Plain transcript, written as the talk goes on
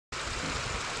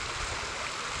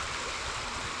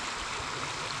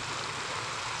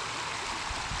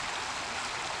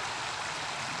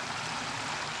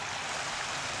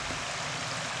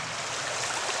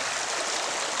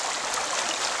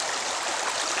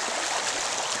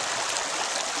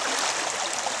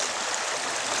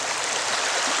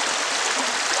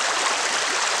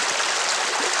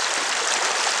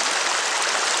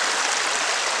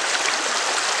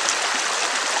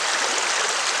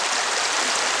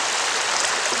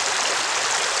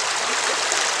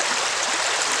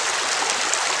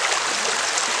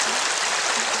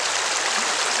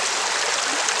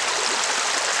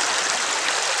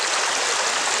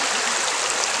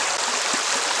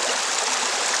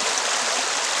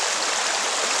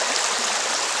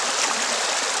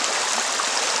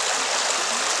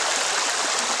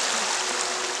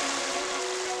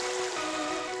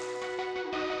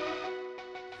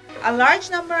A large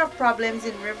number of problems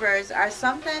in rivers are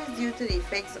sometimes due to the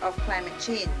effects of climate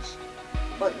change.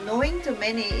 But knowing to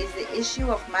many is the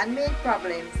issue of man-made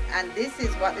problems, and this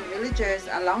is what the villagers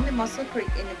along the Mussel Creek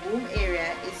in the boom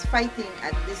area is fighting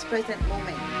at this present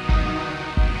moment.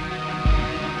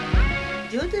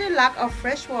 Due to the lack of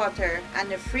fresh water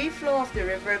and the free flow of the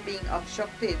river being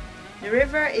obstructed, the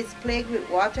river is plagued with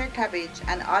water cabbage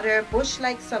and other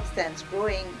bush-like substance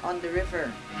growing on the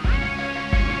river.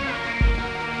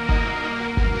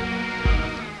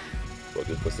 But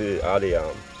you can see all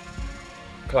the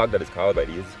clog that is caused by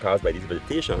these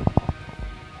vegetation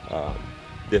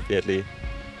definitely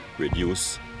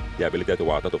reduce the ability of the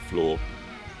water to flow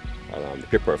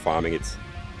and keep performing its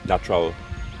natural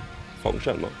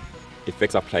function.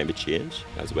 Effects of climate change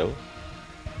as well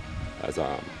as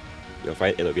you'll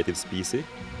find innovative species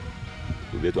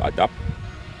to be able to adapt,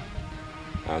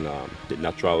 and the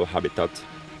natural habitat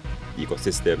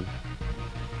ecosystem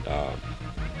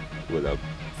will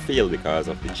fail because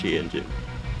of the change in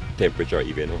temperature,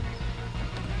 even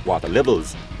water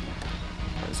levels.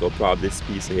 And so probably this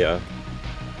species here,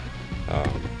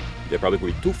 they're probably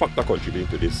going to be two factors contributing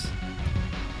to this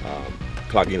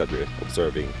clogging that we're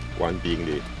observing. One being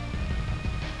the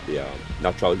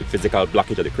natural, the physical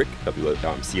blockage of the creek that we will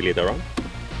see later on,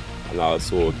 and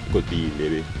also could be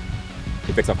maybe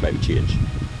effects of climate change.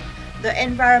 The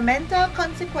environmental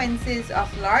consequences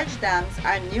of large dams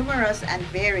are numerous and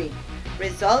varied,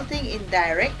 resulting in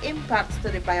direct impacts to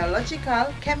the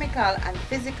biological, chemical, and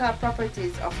physical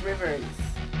properties of rivers.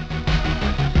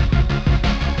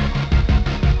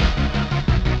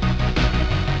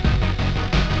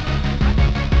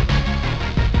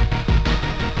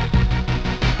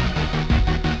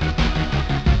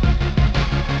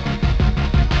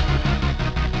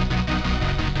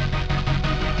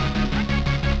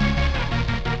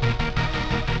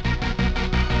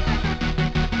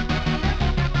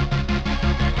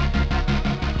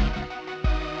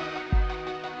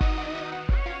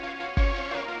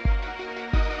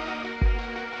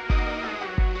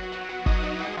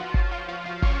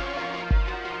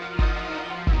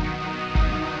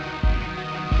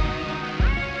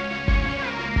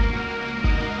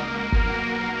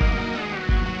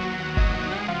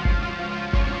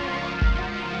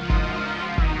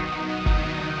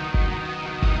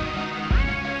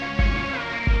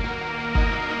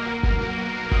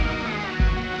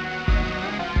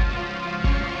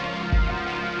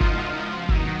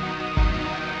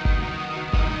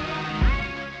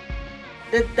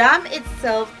 The dam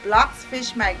itself blocks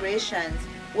fish migrations,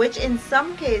 which in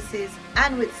some cases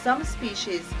and with some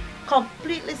species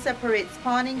completely separates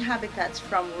spawning habitats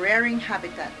from rearing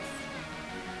habitats.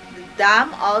 The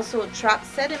dam also traps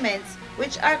sediments,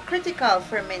 which are critical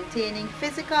for maintaining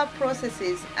physical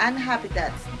processes and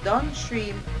habitats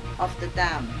downstream of the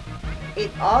dam.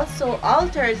 It also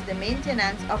alters the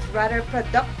maintenance of rather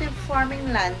productive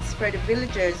farming lands for the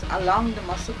villagers along the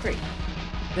Mussel Creek.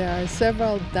 There are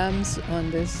several dams on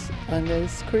this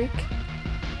creek,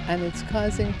 and it's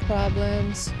causing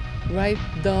problems right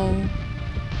down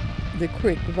the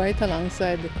creek, right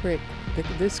alongside the creek.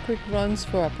 This creek runs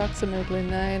for approximately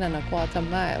 9¼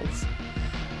 miles.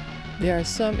 There are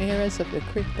some areas of the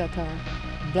creek that are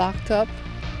blocked up.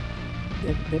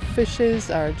 The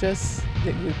fishes are just,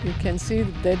 you can see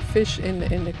the dead fish in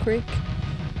the creek.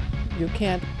 You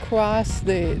can't cross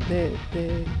the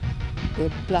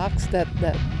blocks that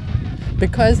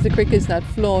because the creek is not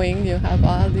flowing, you have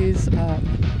all these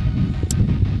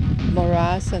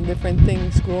morass and different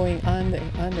things growing on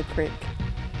the creek.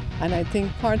 And I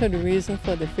think part of the reason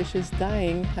for the fishes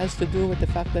dying has to do with the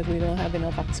fact that we don't have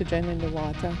enough oxygen in the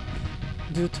water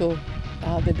due to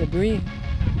all the debris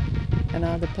and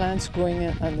all the plants growing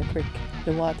on the creek.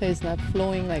 The water is not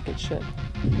flowing like it should.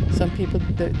 Some people,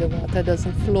 the water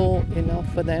doesn't flow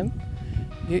enough for them.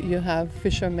 You have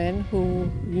fishermen who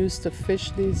used to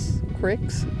fish these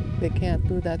creeks. They can't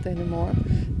do that anymore.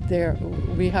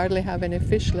 We hardly have any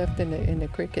fish left in the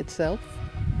creek itself.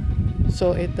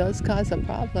 So it does cause a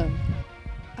problem.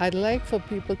 I'd like for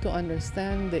people to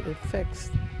understand the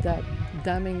effects that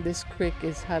damming this creek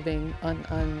is having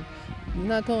on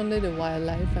not only the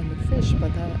wildlife and the fish,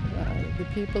 but the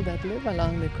people that live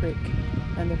along the creek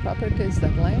and the properties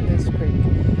that line this creek.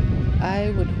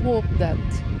 I would hope that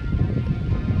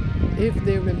if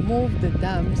they remove the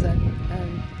dams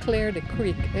and clear the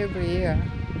creek every year,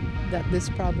 that this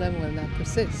problem will not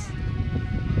persist.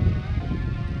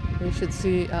 We should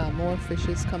see more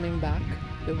fishes coming back.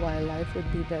 The wildlife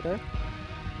would be better,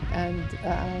 and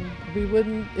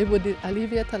it would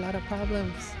alleviate a lot of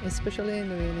problems, especially in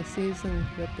the rainy season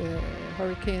with the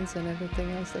hurricanes and everything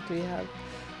else that we have.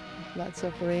 Lots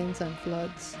of rains and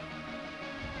floods.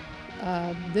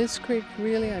 This creek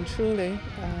really and truly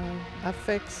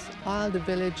affects all the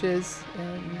villages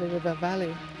in the river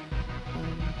valley.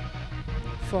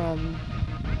 From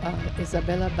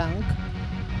Isabella Bank,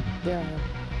 there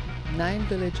are 9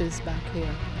 villages back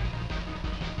here.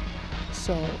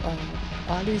 So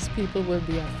all these people will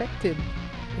be affected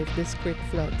if this creek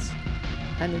floods,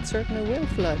 and it certainly will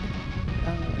flood.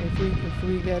 If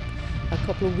we get a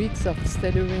couple of weeks of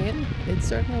steady rain, it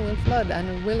certainly will flood, and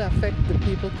it will affect the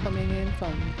people coming in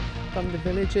from the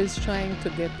villages trying to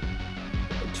get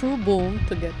through Boom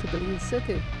to get to Belize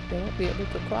City. They won't be able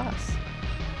to cross.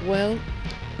 Well,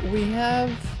 we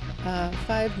have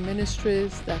 5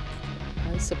 ministries that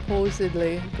are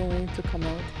supposedly going to come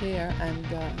out here and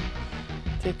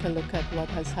take a look at what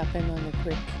has happened on the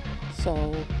creek.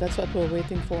 So that's what we're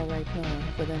waiting for right now,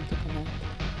 for them to come out.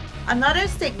 Another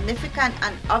significant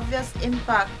and obvious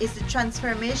impact is the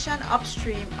transformation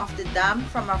upstream of the dam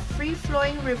from a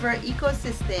free-flowing river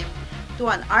ecosystem to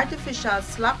an artificial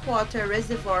slackwater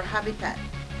reservoir habitat.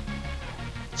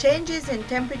 Changes in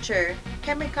temperature,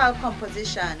 chemical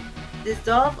composition,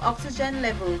 dissolved oxygen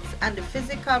levels, and the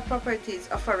physical properties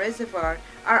of a reservoir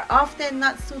are often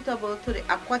not suitable to the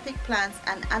aquatic plants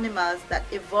and animals that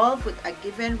evolve with a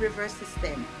given river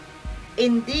system.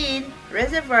 Indeed,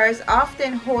 reservoirs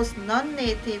often host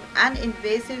non-native and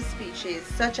invasive species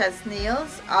such as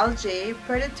snails, algae,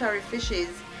 predatory fishes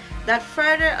that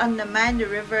further undermine the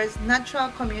river's natural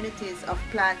communities of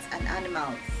plants and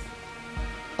animals.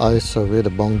 I survey the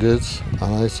boundaries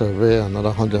and I survey another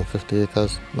 150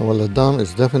 acres. Now, well, the dam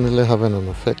is definitely having an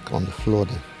effect on the flow of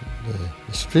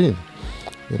the stream.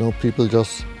 You know, people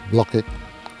just block it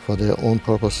for their own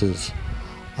purposes,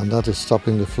 and that is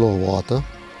stopping the flow of water,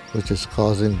 which is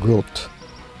causing growth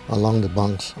along the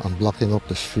banks and blocking up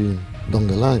the stream down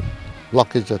the line.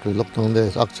 Blockage that we look down there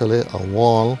is actually a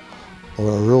wall or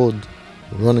a road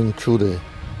running through the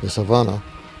savanna,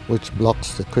 which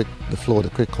blocks the creek, the flow of the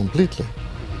creek completely.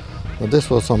 But this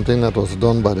was something that was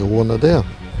done by the owner there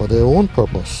for their own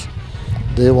purpose.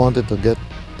 They wanted to get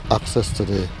access to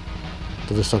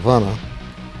the savanna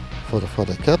for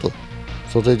the cattle,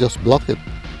 so they just block it,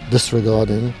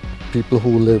 disregarding people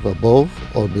who live above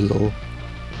or below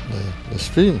the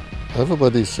stream.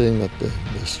 Everybody is saying that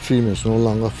the stream is no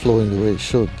longer flowing the way it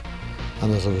should,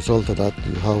 and as a result of that,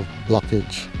 you have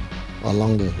blockage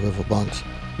along the river banks,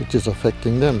 which is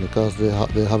affecting them because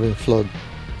they're having flood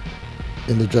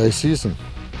in the dry season,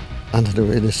 and in the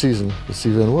rainy season it's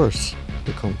even worse.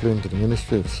 They complain to the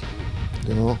ministries,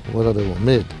 you know, whether they were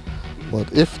made.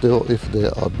 But if they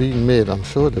are being made, I'm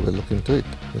sure they will look into it,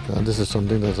 because this is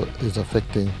something that is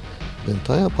affecting the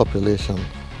entire population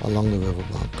along the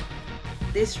riverbank.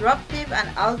 Disruptive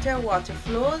and altered water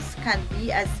flows can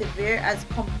be as severe as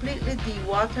completely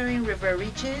dewatering river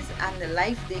reaches and the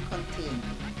life they contain.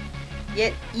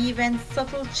 Yet even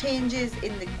subtle changes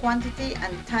in the quantity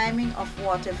and timing of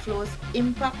water flows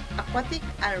impact aquatic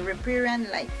and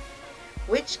riparian life,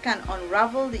 which can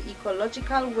unravel the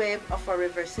ecological web of a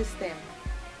river system.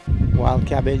 Wild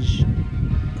cabbage,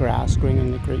 grass growing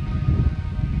in the creek,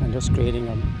 and just creating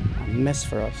a mess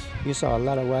for us. You saw a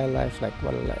lot of wildlife like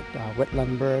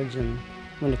wetland birds, and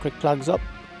when the creek clogs up,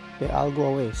 they all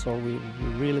go away. So it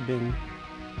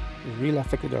really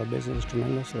affected our business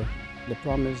tremendously. The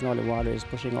problem is now the water is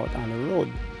pushing out on the road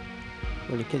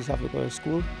where the kids have to go to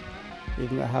school.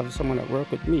 Even I have someone that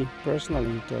works with me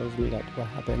personally, he tells me that what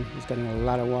happened, he's getting a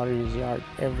lot of water in his yard.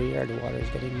 Every year the water is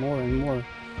getting more and more,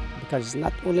 because it's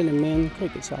not only the main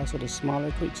creek, it's also the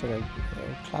smaller creeks that are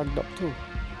clogged up too.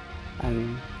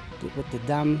 And with the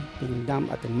dam being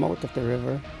dammed at the mouth of the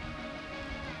river,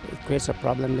 it creates a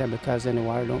problem there, because then the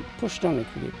water don't push down the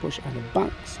creek, it push on the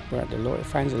banks where it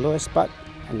finds the lowest spot,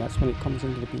 and that's when it comes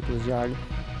into the people's yard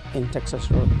in Texas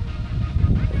Road.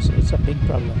 It's a big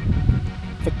problem,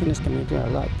 affecting this community a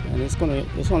lot, and it's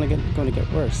only going to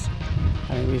get worse.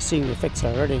 And we're seeing the effects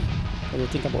already. When you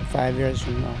think about 5 years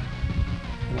from now,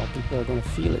 you know, people are going to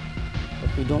feel it.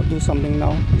 If we don't do something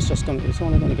now, it's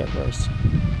only going to get worse.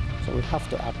 So we have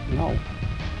to act now.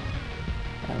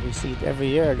 We see it every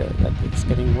year that it's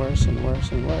getting worse and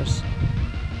worse and worse.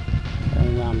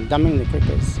 And damming the creek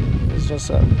is just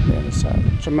a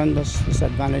tremendous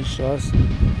disadvantage to us.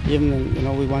 Even you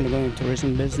know, we want to go into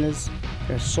tourism business.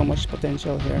 There's so much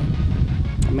potential here.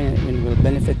 I mean, it will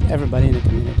benefit everybody in the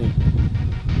community.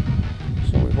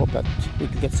 So we hope that we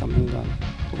can get something done.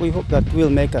 We hope that we'll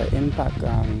make an impact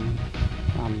on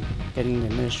getting the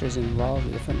ministries involved,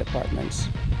 the different departments.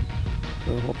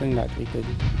 We're hoping that we could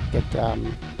get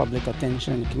public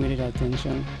attention, community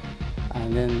attention,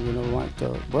 and then we want to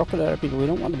work with other people. We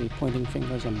don't want to be pointing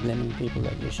fingers and blaming people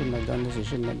that you shouldn't have done this, you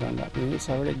shouldn't have done that. It's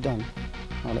already done.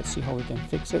 Now let's see how we can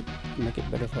fix it and make it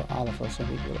better for all of us, and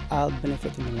we will all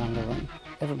benefit in the longer run.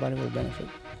 Everybody will benefit,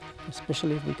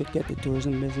 especially if we could get the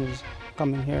tourism business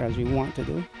coming here as we want to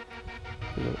do.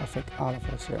 It will affect all of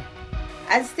us here.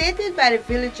 As stated by the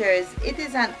villagers, it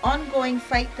is an ongoing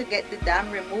fight to get the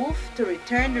dam removed to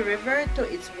return the river to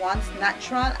its once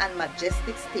natural and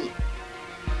majestic state.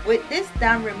 With this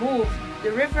dam removed,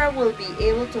 the river will be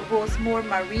able to host more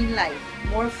marine life,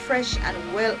 more fresh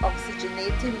and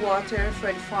well-oxygenated water for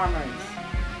the farmers.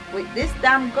 With this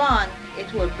dam gone,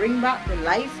 it will bring back the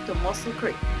life to Mussel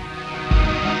Creek.